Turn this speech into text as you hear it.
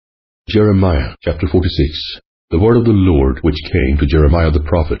Jeremiah chapter 46. The word of the Lord which came to Jeremiah the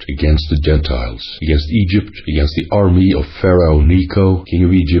prophet against the Gentiles, against Egypt, against the army of Pharaohnecho, king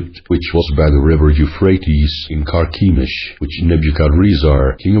of Egypt, which was by the river Euphrates in Carchemish, which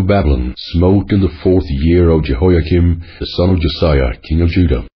Nebuchadrezzar, king of Babylon, smote in the 4th year of Jehoiakim, the son of Josiah, king of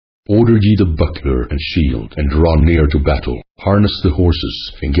Judah. Order ye the buckler and shield, and draw near to battle. Harness the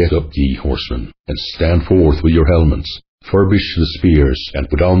horses, and get up ye horsemen, and stand forth with your helmets. Furbish the spears, and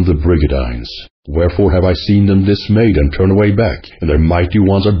put on the brigandines. Wherefore have I seen them dismayed, and turn away back, and their mighty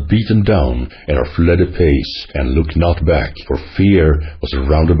ones are beaten down, and are fled apace, and look not back, for fear was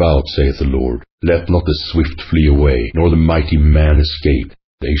round about, saith the Lord. Let not the swift flee away, nor the mighty man escape.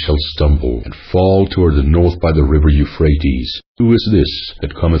 They shall stumble, and fall toward the north by the river Euphrates. Who is this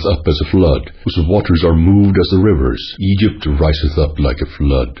that cometh up as a flood, whose waters are moved as the rivers? Egypt riseth up like a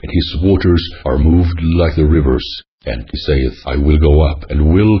flood, and his waters are moved like the rivers. And he saith, I will go up,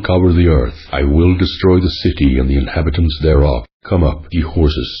 and will cover the earth. I will destroy the city and the inhabitants thereof. Come up, ye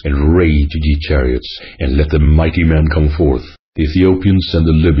horses, and rage, ye chariots, and let the mighty men come forth. The Ethiopians and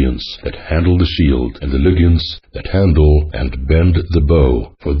the Libyans that handle the shield, and the Lydians that handle and bend the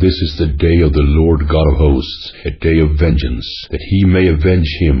bow. For this is the day of the Lord God of hosts, a day of vengeance, that he may avenge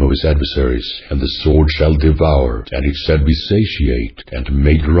him of his adversaries. And the sword shall devour, and it shall be satiate, and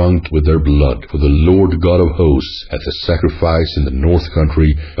made drunk with their blood. For the Lord God of hosts hath a sacrifice in the north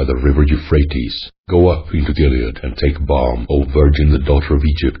country by the river Euphrates. Go up into Gilead, and take balm, O virgin, the daughter of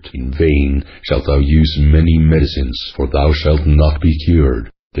Egypt. In vain shalt thou use many medicines, for thou shalt not be cured.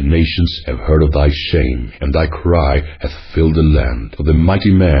 The nations have heard of thy shame, and thy cry hath filled the land. For the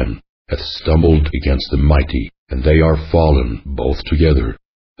mighty man hath stumbled against the mighty, and they are fallen both together.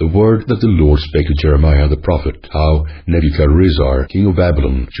 The word that the Lord spake to Jeremiah the prophet, how Nebuchadrezzar, king of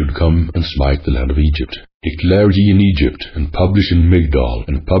Babylon, should come and smite the land of Egypt. Declare ye in Egypt, and publish in Migdol,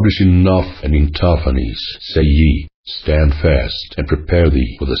 and publish in Noph and in Tahpanhes. Say ye, Stand fast, and prepare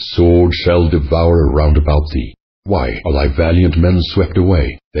thee, for the sword shall devour round about thee. Why are thy valiant men swept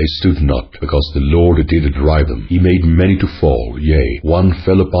away? They stood not, because the Lord did drive them. He made many to fall, yea, one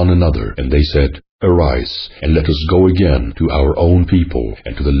fell upon another. And they said, Arise, and let us go again to our own people,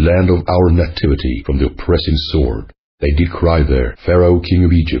 and to the land of our nativity from the oppressing sword. They did cry there, Pharaoh king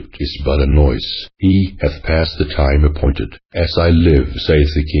of Egypt is but a noise. He hath passed the time appointed. As I live,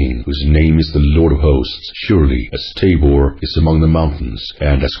 saith the King, whose name is the Lord of hosts, surely as Tabor is among the mountains,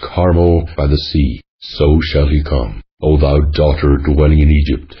 and as Carmel by the sea, so shall he come. O thou daughter dwelling in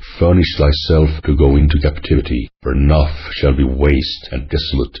Egypt, furnish thyself to go into captivity, for Noph shall be waste and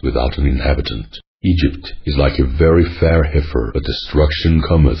desolate without an inhabitant. Egypt is like a very fair heifer, but destruction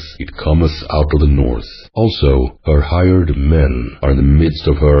cometh, it cometh out of the north. Also her hired men are in the midst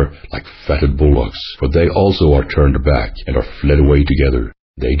of her like fatted bullocks, for they also are turned back, and are fled away together.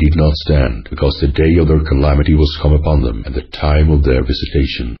 They did not stand, because the day of their calamity was come upon them, and the time of their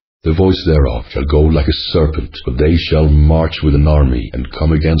visitation. The voice thereof shall go like a serpent, for they shall march with an army, and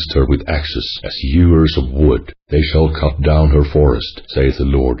come against her with axes, as hewers of wood. They shall cut down her forest, saith the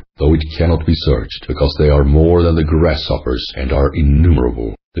Lord, though it cannot be searched, because they are more than the grasshoppers, and are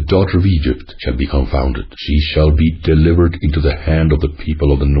innumerable. The daughter of Egypt shall be confounded. She shall be delivered into the hand of the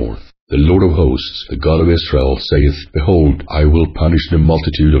people of the north. The Lord of hosts, the God of Israel, saith, Behold, I will punish the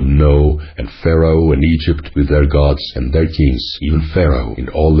multitude of No, and Pharaoh, and Egypt with their gods, and their kings, even Pharaoh, and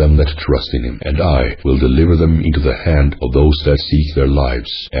all them that trust in him. And I will deliver them into the hand of those that seek their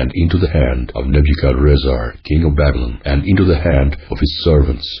lives, and into the hand of Nebuchadrezzar, king of Babylon, and into the hand of his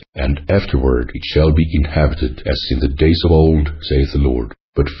servants. And afterward it shall be inhabited, as in the days of old, saith the Lord.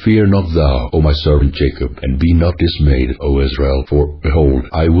 But fear not thou, O my servant Jacob, and be not dismayed, O Israel, for, behold,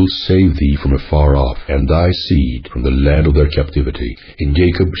 I will save thee from afar off, and thy seed from the land of their captivity. And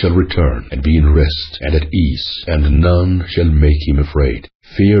Jacob shall return, and be in rest, and at ease, and none shall make him afraid.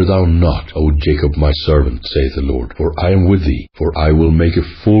 Fear thou not, O Jacob my servant, saith the Lord, for I am with thee, for I will make a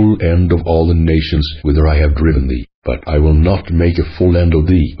full end of all the nations whither I have driven thee. But I will not make a full end of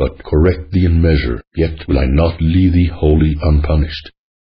thee, but correct thee in measure, yet will I not leave thee wholly unpunished.